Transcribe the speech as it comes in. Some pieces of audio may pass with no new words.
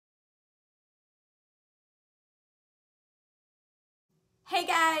Hey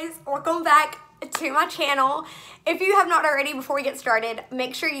guys, welcome back to my channel. If you have not already, before we get started,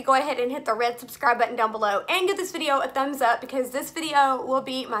 make sure you go ahead and hit the red subscribe button down below and give this video a thumbs up because this video will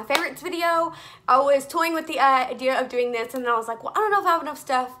be my favorites video. I was toying with the idea of doing this and then I was like, well, I don't know if I have enough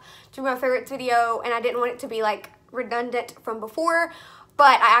stuff to do my favorites video and I didn't want it to be like redundant from before,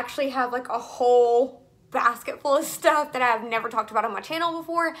 but I actually have like a whole basket full of stuff that I have never talked about on my channel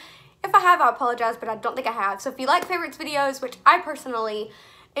before. If I have, I apologize, but I don't think I have. So if you like favorites videos, which I personally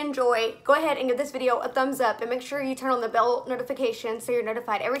enjoy, go ahead and give this video a thumbs up and make sure you turn on the bell notification so you're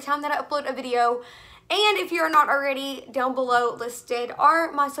notified every time that I upload a video. And if you're not already, down below listed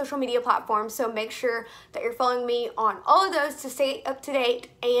are my social media platforms. So make sure that you're following me on all of those to stay up to date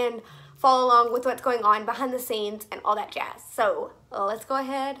and follow along with what's going on behind the scenes and all that jazz. So let's go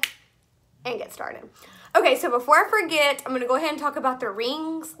ahead and get started. Okay, so before I forget, I'm going to go ahead and talk about the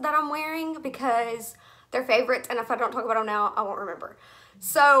rings that I'm wearing because they're favorites, and if I don't talk about them now, I won't remember.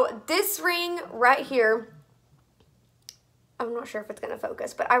 So this ring right here, I'm not sure if it's going to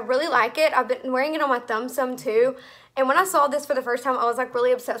focus, but I really like it. I've been wearing it on my thumb some too, and when I saw this for the first time, I was like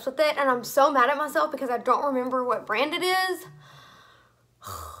really obsessed with it, and I'm so mad at myself because I don't remember what brand it is.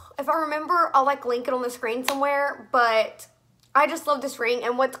 If I remember, I'll like link it on the screen somewhere, but I just love this ring,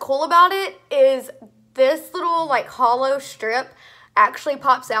 and what's cool about it is this little like hollow strip actually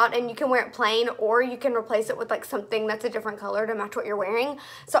pops out and you can wear it plain or you can replace it with like something that's a different color to match what you're wearing.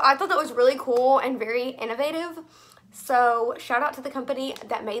 So I thought that was really cool and very innovative. So shout out to the company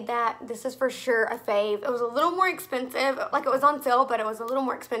that made that. This is for sure a fave. It was a little more expensive, like it was on sale, but it was a little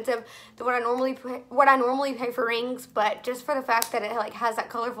more expensive than what I normally pay for rings. But just for the fact that it like has that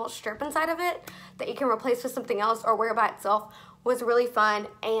colorful strip inside of it that you can replace with something else or wear by itself was really fun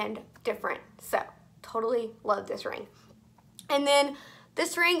and different. So totally love this ring. And then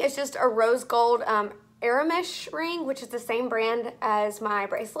this ring is just a rose gold Aramesh ring, which is the same brand as my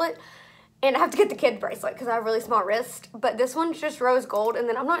bracelet. And I have to get the kid bracelet because I have really small wrist. But this one's just rose gold. And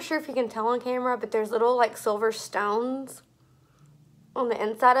then I'm not sure if you can tell on camera, but there's little like silver stones on the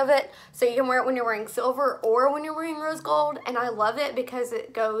inside of it. So you can wear it when you're wearing silver or when you're wearing rose gold. And I love it because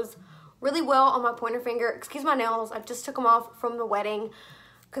it goes really well on my pointer finger. Excuse my nails. I just took them off from the wedding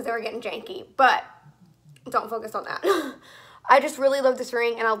because they were getting janky. But don't focus on that. I just really love this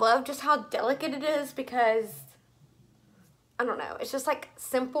ring, and I love just how delicate it is because, I don't know, it's just like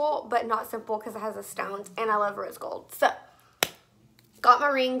simple, but not simple because it has the stones, and I love rose gold. So, got my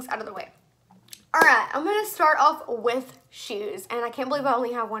rings out of the way. Alright, I'm going to start off with shoes, and I can't believe I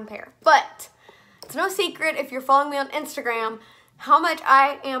only have one pair. But, it's no secret if you're following me on Instagram how much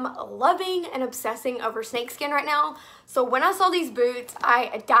I am loving and obsessing over snakeskin right now. So when I saw these boots,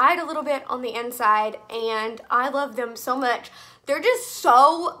 I died a little bit on the inside and I love them so much. They're just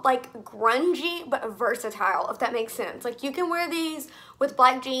so like grungy but versatile, if that makes sense. Like you can wear these with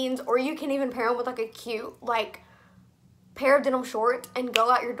black jeans or you can even pair them with like a cute like pair of denim shorts and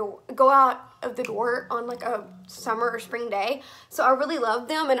go out of the door on like a summer or spring day. So I really love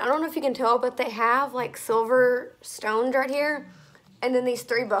them, and I don't know if you can tell, but they have like silver stones right here. And then these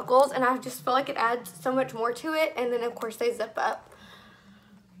 3 buckles, and I just feel like it adds so much more to it. And then, of course, they zip up.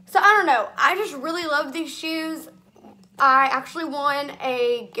 So, I don't know. I just really love these shoes. I actually won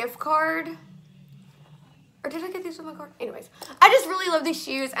a gift card. Or did I get these with my card? Anyways, I just really love these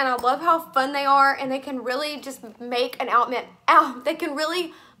shoes, and I love how fun they are. And they can really just make an outfit. They can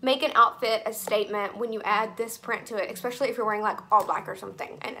really make an outfit a statement when you add this print to it, especially if you're wearing like all black or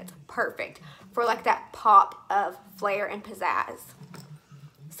something. And it's perfect for like that pop of flair and pizzazz.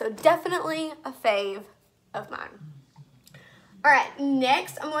 So definitely a fave of mine. Alright,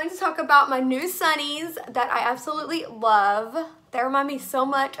 next I'm going to talk about my new sunnies that I absolutely love. They remind me so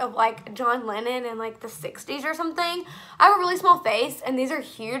much of like John Lennon in like the 60s or something. I have a really small face and these are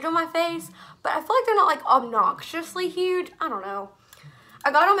huge on my face, but I feel like they're not like obnoxiously huge. I don't know.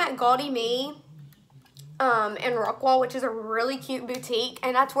 I got them at Gaudy Me in Rockwall, which is a really cute boutique,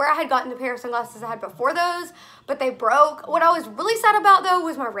 and that's where I had gotten the pair of sunglasses I had before those, but they broke. What I was really sad about though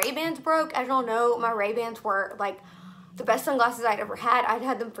was my Ray-Bans broke. As y'all know, my Ray-Bans were like the best sunglasses I'd ever had. I'd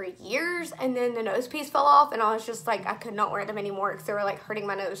had them for years, and then the nose piece fell off, and I was just like, I could not wear them anymore because they were like hurting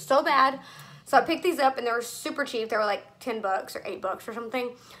my nose so bad. So I picked these up, and they were super cheap. They were like 10 bucks or 8 bucks or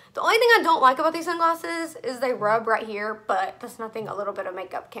something. The only thing I don't like about these sunglasses is they rub right here, but that's nothing a little bit of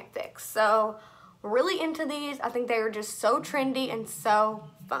makeup can't fix. So really into these. I think they are just so trendy and so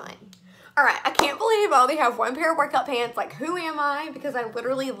fun. Alright, I can't believe I only have one pair of workout pants. Like, who am I? Because I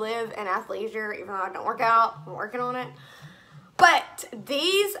literally live in athleisure, even though I don't work out. I'm working on it. But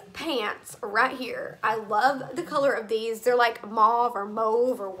these pants right here, I love the color of these. They're like mauve or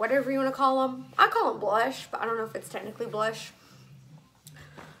mauve or whatever you want to call them. I call them blush, but I don't know if it's technically blush.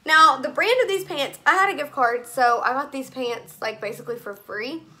 Now, the brand of these pants, I had a gift card, so I got these pants like basically for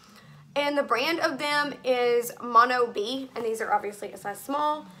free. And the brand of them is Mono B, and these are obviously a size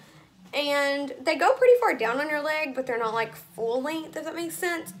small. And they go pretty far down on your leg, but they're not like full length, if that makes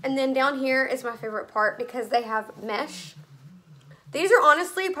sense. And then down here is my favorite part because they have mesh. These are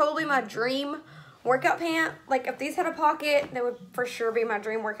honestly probably my dream workout pant. Like if these had a pocket, they would for sure be my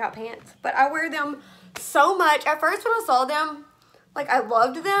dream workout pants. But I wear them so much. At first when I saw them, like I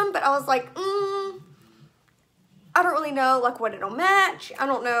loved them, but I was like, I don't really know like what it'll match. I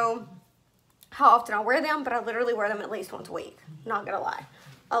don't know how often I wear them, but I literally wear them at least once a week. Not gonna lie.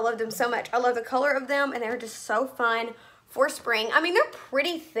 I love them so much. I love the color of them, and they're just so fun for spring. I mean, they're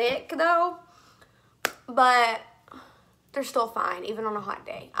pretty thick, though, but they're still fine, even on a hot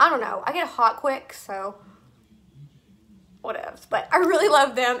day. I don't know. I get hot quick, so whatevs. But I really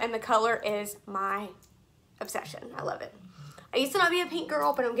love them, and the color is my obsession. I love it. I used to not be a pink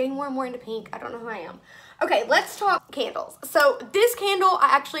girl, but I'm getting more and more into pink. I don't know who I am. Okay, let's talk candles. So this candle I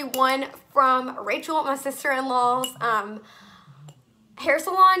actually won from Rachel, my sister-in-law's hair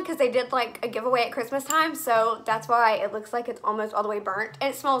salon, because they did like a giveaway at Christmas time, so that's why it looks like it's almost all the way burnt,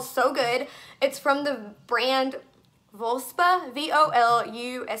 and it smells so good. It's from the brand Voluspa,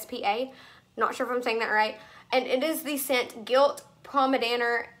 V-O-L-U-S-P-A. Not sure if I'm saying that right. And it is the scent Guilt,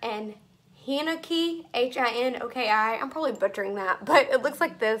 Pomadaner, and Hinoki, H-I-N-O-K-I. I'm probably butchering that, but it looks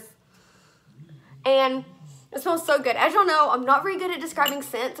like this. And it smells so good. As y'all know, I'm not very good at describing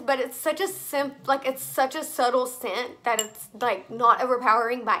scents, but it's such a it's such a subtle scent that it's like not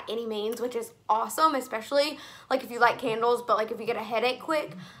overpowering by any means, which is awesome, especially like if you like candles, but like if you get a headache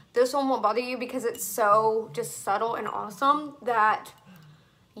quick, this one won't bother you because it's so just subtle and awesome that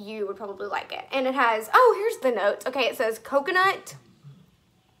you would probably like it. And it has, oh, here's the notes. Okay, it says coconut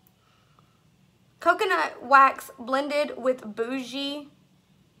wax blended with bougie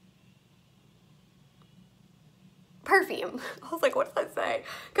perfume. I was like, what does that say?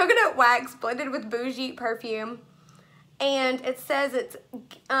 Coconut wax blended with bougie perfume. And it says it's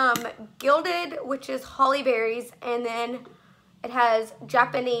gilded, which is holly berries, and then it has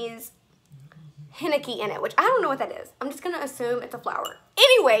Japanese hinoki in it, which I don't know what that is. I'm just gonna assume it's a flower.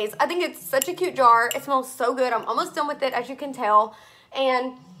 Anyways, I think it's such a cute jar. It smells so good. I'm almost done with it, as you can tell.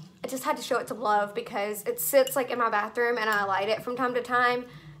 And I just had to show it some love because it sits like in my bathroom and I light it from time to time.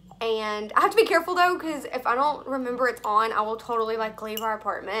 And I have to be careful though, because if I don't remember it's on, I will totally like leave our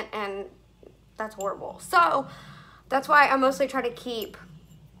apartment, and that's horrible. So that's why I mostly try to keep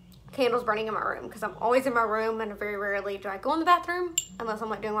candles burning in my room, because I'm always in my room and very rarely do I go in the bathroom unless I'm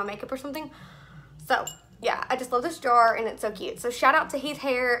like doing my makeup or something. So yeah, I just love this jar and it's so cute. So shout out to Heath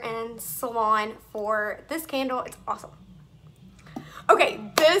Hair and Salon for this candle. It's awesome. Okay,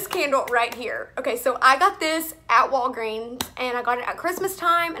 this candle right here. Okay, so I got this at Walgreens, and I got it at Christmas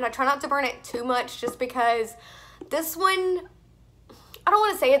time, and I try not to burn it too much just because this one, I don't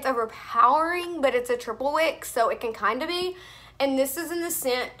want to say it's overpowering, but it's a triple wick, so it can kind of be. And this is in the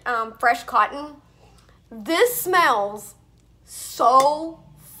scent Fresh Cotton. This smells so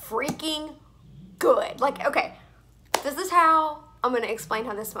freaking good. Like, okay, this is how I'm going to explain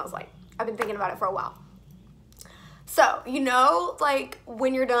how this smells like. I've been thinking about it for a while. So, you know, like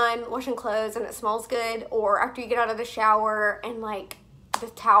when you're done washing clothes and it smells good, or after you get out of the shower and like the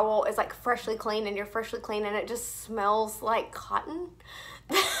towel is like freshly clean and you're freshly clean and it just smells like cotton.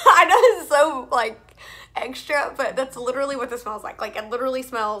 I know it's so like extra, but that's literally what this smells like. Like it literally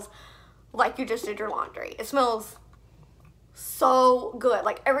smells like you just did your laundry. It smells so good.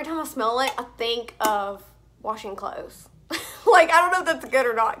 Like every time I smell it, I think of washing clothes. Like I don't know if that's good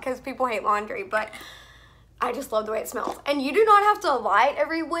or not because people hate laundry, but I just love the way it smells. And you do not have to light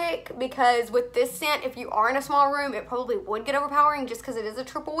every wick, because with this scent, if you are in a small room, it probably would get overpowering just because it is a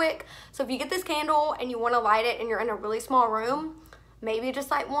triple wick. So if you get this candle and you want to light it and you're in a really small room, maybe just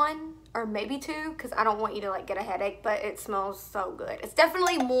light one or maybe two, because I don't want you to like get a headache, but it smells so good. It's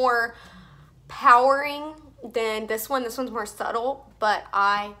definitely more powering than this one. This one's more subtle, but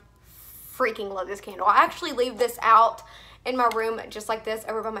I freaking love this candle. I actually leave this out in my room just like this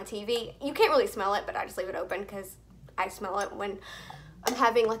over by my TV. You can't really smell it, but I just leave it open because I smell it when I'm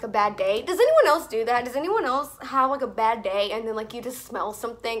having like a bad day. Does anyone else do that? Does anyone else have like a bad day and then like you just smell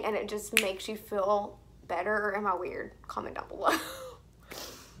something and it just makes you feel better? Or am I weird? Comment down below.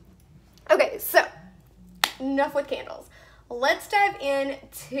 Okay, so enough with candles. Let's dive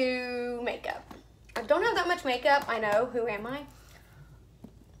into makeup. I don't have that much makeup. I know. Who am I?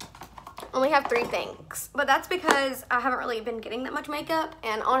 Only have 3 things, but that's because I haven't really been getting that much makeup,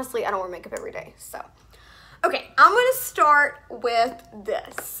 and honestly I don't wear makeup every day. So okay, I'm gonna start with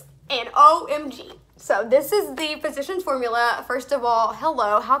this, and OMG, So this is the Physicians Formula. First of all,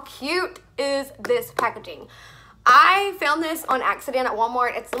 hello, how cute is this packaging? I found this on accident at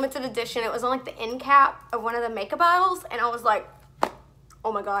Walmart. It's limited edition. It was on like the end cap of one of the makeup bottles, and I was like,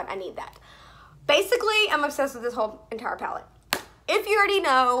 oh my god, I need that. Basically, I'm obsessed with this whole entire palette. If you already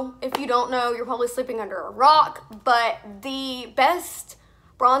know, if you don't know, you're probably sleeping under a rock, but the best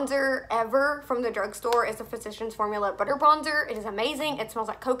bronzer ever from the drugstore is the Physicians Formula Butter Bronzer. It is amazing. It smells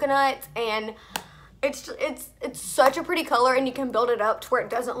like coconut, and it's such a pretty color, and you can build it up to where it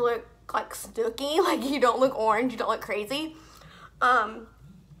doesn't look like sticky, like you don't look orange, you don't look crazy.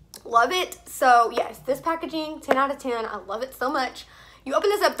 Love it. So yes, this packaging, 10 out of 10. I love it so much. You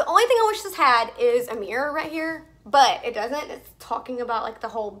open this up, the only thing I wish this had is a mirror right here, but it doesn't. It's talking about like the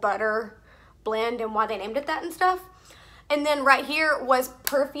whole butter blend and why they named it that and stuff. And then right here was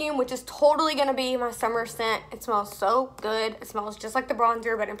perfume, which is totally gonna be my summer scent. It smells so good. It smells just like the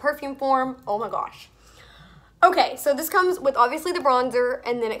bronzer, but in perfume form. Oh my gosh. Okay, so this comes with obviously the bronzer,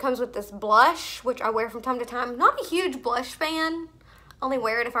 and then it comes with this blush, which I wear from time to time. Not a huge blush fan. Only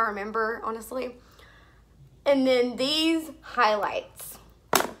wear it if I remember, honestly. And then these highlights.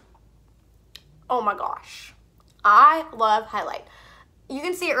 Oh my gosh. I love highlight. You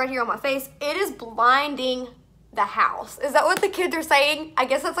can see it right here on my face. It is blinding the house. Is that what the kids are saying? I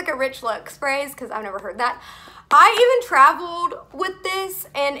guess that's like a rich looks phrase, because I've never heard that. I even traveled with this,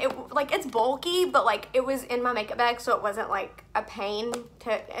 and it's bulky, but like it was in my makeup bag, so it wasn't like a pain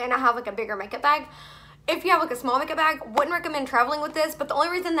to, and I have like a bigger makeup bag. If you have like a small makeup bag, wouldn't recommend traveling with this, but the only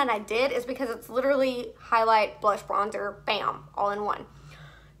reason that I did is because it's literally highlight, blush, bronzer, bam, all in one.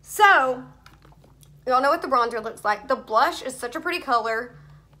 So, y'all know what the bronzer looks like. The blush is such a pretty color.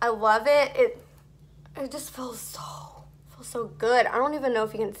 I love it. It just feels so good. I don't even know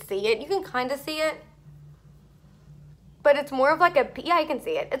if you can see it. You can kind of see it. But it's more of like a, yeah, you can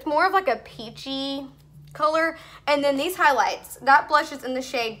see it. It's more of like a peachy color. And then these highlights, that blush is in the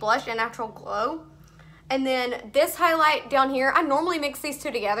shade Blush and Natural Glow. And then this highlight down here, I normally mix these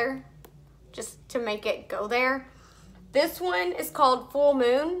two together just to make it go there. This one is called Full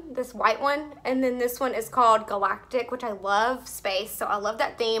Moon, this white one. And then this one is called Galactic, which I love space, so I love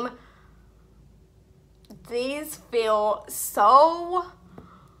that theme. These feel so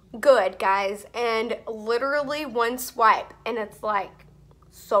good, guys, and literally one swipe and it's like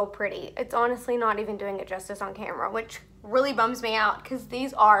so pretty. It's honestly not even doing it justice on camera, which really bums me out because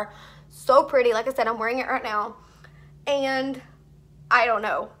these are so pretty. Like I said, I'm wearing it right now, and I don't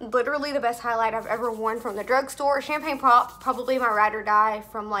know, literally the best highlight I've ever worn from the drugstore. Champagne Pop, probably my ride or die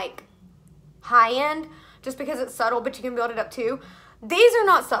from like high end, just because it's subtle, but you can build it up too. These are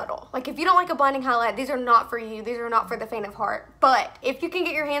not subtle. Like, if you don't like a blinding highlight, these are not for you. These are not for the faint of heart. But if you can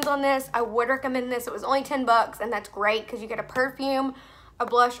get your hands on this, I would recommend this. It was only 10 bucks, and that's great because you get a perfume, a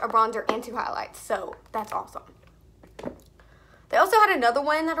blush, a bronzer, and 2 highlights. So that's awesome. They also had another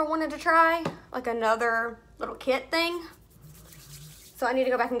one that I wanted to try, like another little kit thing. So I need to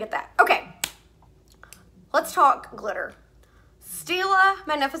go back and get that. Okay, let's talk glitter. Stila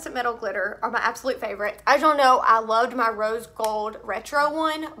Magnificent Metal Glitter are my absolute favorite. As y'all know, I loved my Rose Gold Retro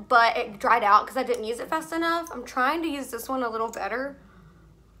one, but it dried out because I didn't use it fast enough. I'm trying to use this one a little better.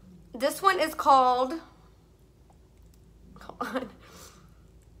 This one is called, hold on,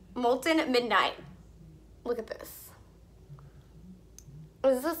 Molten Midnight. Look at this.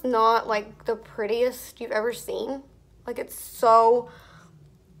 Is this not like the prettiest you've ever seen? Like, it's so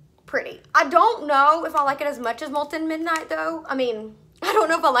pretty. I don't know if I like it as much as Molten Midnight though. I mean, I don't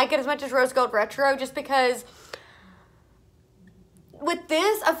know if I like it as much as Rose Gold Retro, just because with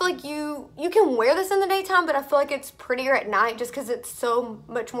this, I feel like you can wear this in the daytime, but I feel like it's prettier at night just because it's so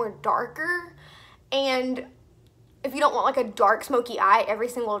much more darker. And if you don't want like a dark smoky eye every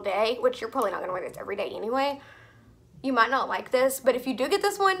single day, which you're probably not gonna wear this every day anyway, you might not like this. But if you do get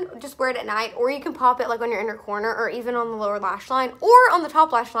this one, just wear it at night, or you can pop it like on your inner corner, or even on the lower lash line, or on the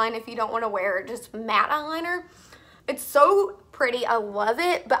top lash line if you don't want to wear just matte eyeliner. It's so pretty. I love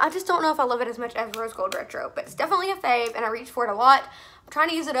it, but I just don't know if I love it as much as Rose Gold Retro. But it's definitely a fave, and I reach for it a lot. I'm trying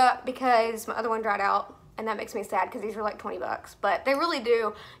to use it up because my other one dried out, and that makes me sad because these are like 20 bucks. But they really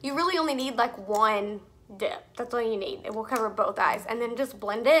do. You really only need like one dip. That's all you need. It will cover both eyes, and then just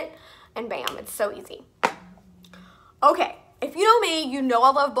blend it, and bam, it's so easy. Okay, if you know me, you know I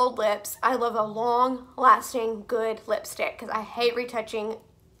love bold lips. I love a long-lasting, good lipstick because I hate retouching.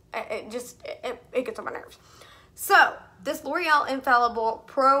 It gets on my nerves. So, this L'Oreal Infallible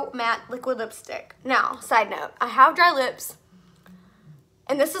Pro Matte Liquid Lipstick. Now, side note, I have dry lips,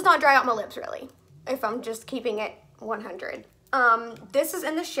 and this does not dry out my lips, really, if I'm just keeping it 100. This is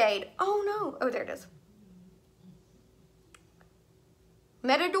in the shade, there it is.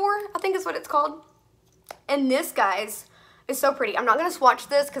 Metador, I think is what it's called. And this, guys, is so pretty. I'm not going to swatch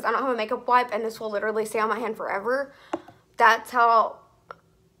this because I don't have a makeup wipe, and this will literally stay on my hand forever. That's how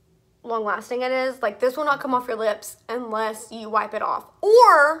long lasting it is. Like, this will not come off your lips unless you wipe it off.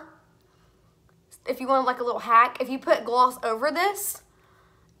 Or if you want like a little hack, if you put gloss over this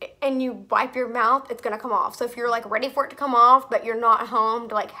and you wipe your mouth, it's gonna come off. So if you're like ready for it to come off but you're not home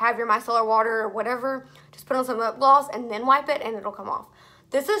to like have your micellar water or whatever, just put on some lip gloss and then wipe it and it'll come off.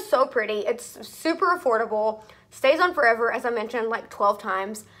 This is so pretty. It's super affordable, stays on forever, as I mentioned like 12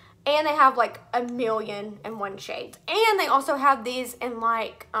 times. And they have like 1,000,001 shades. And they also have these in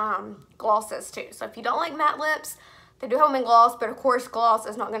like glosses too. So if you don't like matte lips, they do have them in gloss, but of course gloss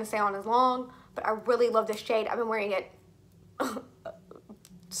is not going to stay on as long. But I really love this shade. I've been wearing it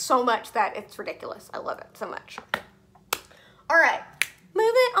so much that it's ridiculous. I love it so much. All right,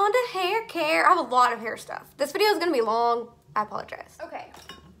 moving on to hair care. I have a lot of hair stuff. This video is going to be long. I apologize. Okay.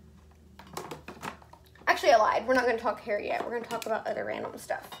 Actually, I lied. We're not going to talk hair yet. We're going to talk about other random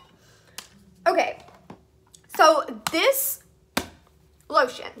stuff. Okay, so this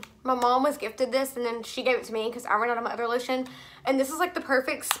lotion, my mom was gifted this and then she gave it to me because I ran out of my other lotion. And this is like the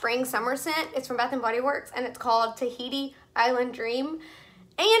perfect spring summer scent. It's from Bath & Body Works and it's called Tahiti Island Dream.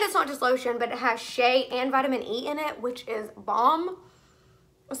 And it's not just lotion, but it has shea and vitamin E in it, which is bomb.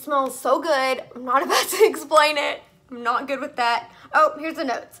 It smells so good. I'm not about to explain it. I'm not good with that. Oh, here's the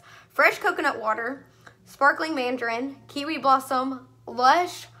notes. Fresh coconut water, sparkling mandarin, kiwi blossom,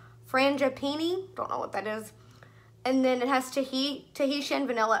 lush, frangipani, don't know what that is, and then it has Tahitian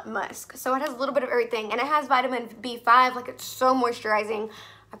vanilla musk. So it has a little bit of everything, and it has vitamin B5. Like, it's so moisturizing.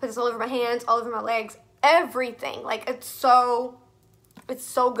 I put this all over my hands, all over my legs, everything. Like, it's so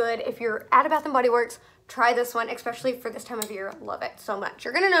good. If you're at a Bath & Body Works, try this one, especially for this time of year. Love it so much.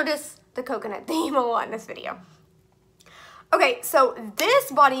 You're gonna notice the coconut theme a lot in this video. Okay, so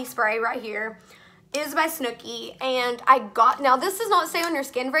this body spray right here is by Snooki, and now this does not stay on your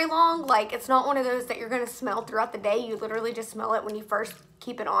skin very long. Like, it's not one of those that you're going to smell throughout the day. You literally just smell it when you first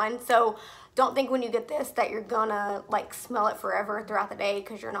keep it on. So don't think when you get this that you're gonna like smell it forever throughout the day,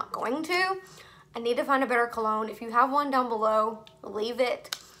 because you're not going to. I need to find a better cologne. If you have one down below, leave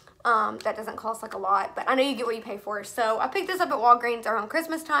it. That doesn't cost like a lot, but I know you get what you pay for. So I picked this up at Walgreens around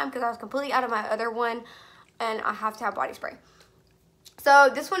Christmas time because I was completely out of my other one, and I have to have body spray.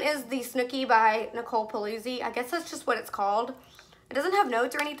 So this one is the Snooki by Nicole Paluzzi. I guess that's just what it's called. It doesn't have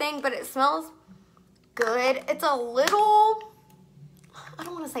notes or anything, but it smells good. It's a little, I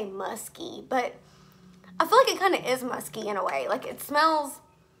don't want to say musky, but I feel like it kind of is musky in a way. Like, it smells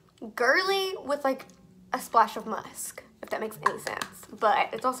girly with like a splash of musk, if that makes any sense. But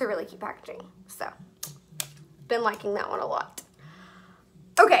it's also really cute packaging. So, been liking that one a lot.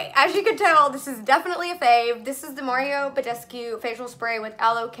 Okay, as you can tell, this is definitely a fave. This is the Mario Badescu facial spray with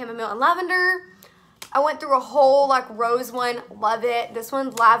aloe, chamomile, and lavender. I went through a whole like rose one, love it. This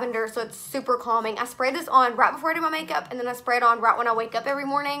one's lavender, so it's super calming. I spray this on right before I do my makeup, and then I spray it on right when I wake up every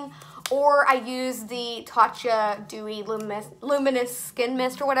morning. Or I use the Tatcha Dewy Luminous Skin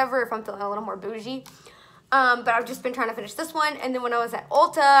Mist or whatever if I'm feeling a little more bougie. But I've just been trying to finish this one. And then when I was at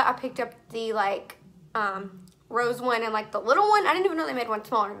Ulta, I picked up the like rose one and like the little one. I didn't even know they made one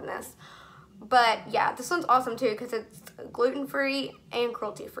smaller than this. But yeah, this one's awesome too because it's gluten-free and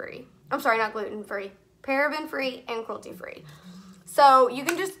cruelty-free. I'm sorry, not gluten-free. Paraben-free and cruelty-free. So you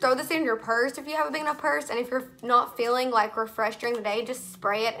can just throw this in your purse if you have a big enough purse. And if you're not feeling like refreshed during the day, just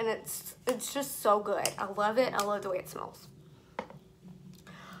spray it, and it's just so good. I love it. I love the way it smells.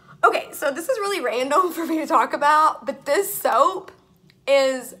 Okay, so this is really random for me to talk about, but this soap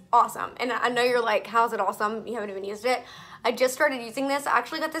is awesome. And I know you're like, how's it awesome? You haven't even used it. I just started using this. I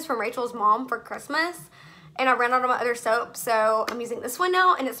actually got this from Rachel's mom for Christmas, and I ran out of my other soap, so I'm using this one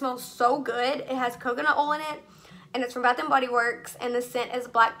now, and it smells so good. It has coconut oil in it, and it's from Bath & Body Works, and the scent is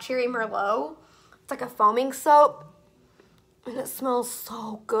Black Cherry Merlot. It's like a foaming soap, and it smells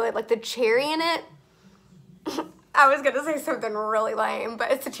so good. Like the cherry in it, I was going to say something really lame,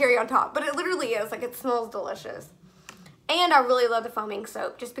 but it's the cherry on top, but it literally is. Like, it smells delicious. And I really love the foaming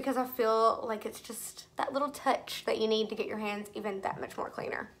soap just because I feel like it's just that little touch that you need to get your hands even that much more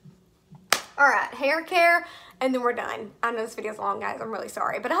cleaner. All right, hair care, and then we're done. I know this video's long, guys. I'm really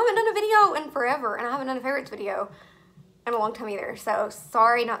sorry, but I haven't done a video in forever, and I haven't done a favorites video in a long time either, so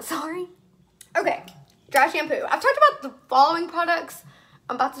sorry, not sorry. Okay, dry shampoo. I've talked about the following products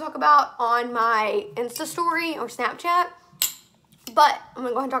I'm about to talk about on my Insta story or Snapchat, but I'm gonna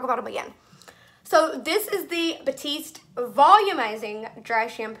go ahead and talk about them again. So this is the Batiste Volumizing Dry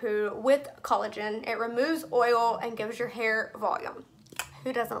Shampoo with collagen. It removes oil and gives your hair volume.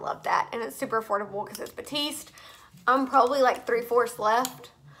 Who doesn't love that? And it's super affordable because it's Batiste. I'm probably like 3/4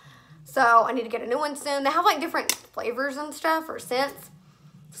 left. So I need to get a new one soon. They have like different flavors and stuff or scents.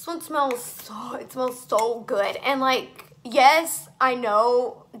 This one smells so good. And like, yes, I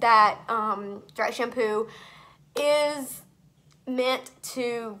know that dry shampoo is meant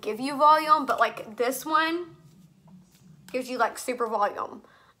to give you volume, but like this one gives you like super volume,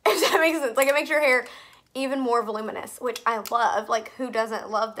 if that makes sense. Like it makes your hair even more voluminous, which I love. Like who doesn't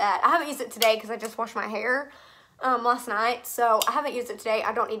love that? I haven't used it today because I just washed my hair last night, so I haven't used it today.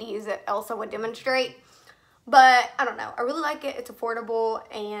 I don't need to use it, else I would demonstrate. But I don't know, I really like it. It's affordable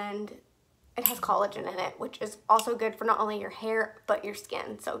and it has collagen in it, which is also good for not only your hair but your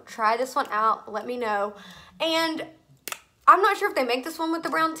skin. So try this one out, let me know. And I'm not sure if they make this one with the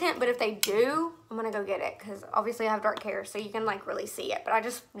brown tint, but if they do, I'm gonna go get it because obviously I have dark hair, so you can like really see it. But I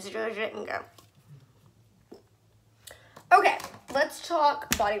just judge it and go. Okay, let's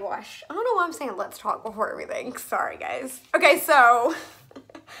talk body wash. I don't know why I'm saying let's talk before everything. Sorry, guys. Okay, so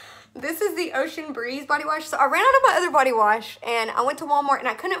this is the Ocean Breeze body wash. So I ran out of my other body wash, and I went to Walmart, and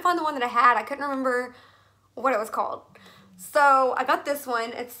I couldn't find the one that I had. I couldn't remember what it was called. So I got this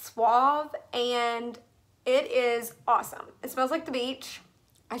one. It's Suave, and it is awesome. It smells like the beach.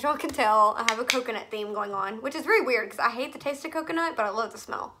 As y'all can tell, I have a coconut theme going on, which is very weird because I hate the taste of coconut, but I love the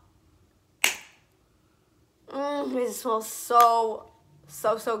smell. It smells so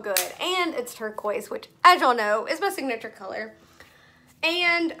good. And it's turquoise, which, as y'all know, is my signature color.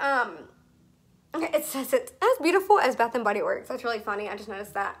 And it says it's as beautiful as Bath & Body Works. That's really funny. I just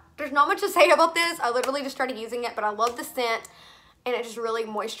noticed that. There's not much to say about this. I literally just started using it, but I love the scent. And it just really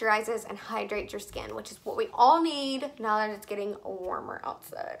moisturizes and hydrates your skin, which is what we all need now that it's getting warmer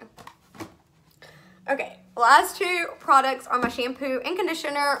outside. Okay, last two products are my shampoo and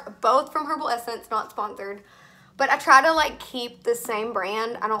conditioner, both from Herbal Essence, not sponsored. But I try to like keep the same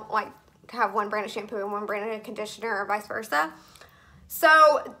brand. I don't like to have one brand of shampoo and one brand of conditioner or vice versa. So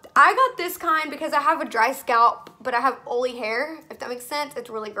I got this kind because I have a dry scalp, but I have oily hair, if that makes sense. It's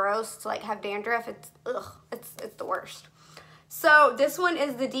really gross to like have dandruff. It's the worst. So this one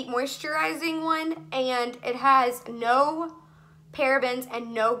is the deep moisturizing one, and it has no parabens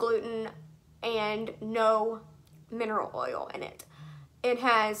and no gluten and no mineral oil in it. It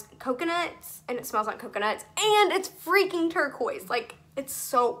has coconuts, and it smells like coconuts, and it's freaking turquoise. Like, it's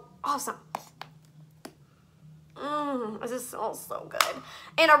so awesome. It just smells so good.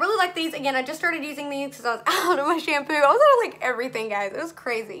 And I really like these. Again, I just started using these because I was out of my shampoo. I was out of like everything, guys. It was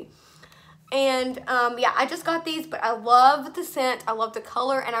crazy. And yeah, I just got these, but I love the scent, I love the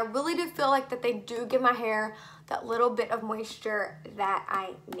color, and I really do feel like that they do give my hair that little bit of moisture that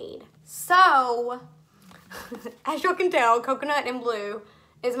I need. So, as you can tell, coconut and blue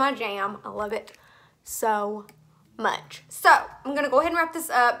is my jam. I love it so much. So, I'm going to go ahead and wrap this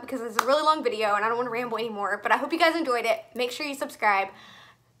up because it's a really long video and I don't want to ramble anymore, but I hope you guys enjoyed it. Make sure you subscribe.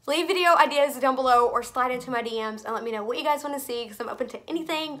 Leave video ideas down below or slide into my DMs and let me know what you guys want to see because I'm open to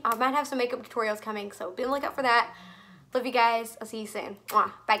anything. I might have some makeup tutorials coming, so be on the lookout for that. Love you guys. I'll see you soon.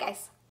 Mwah. Bye, guys.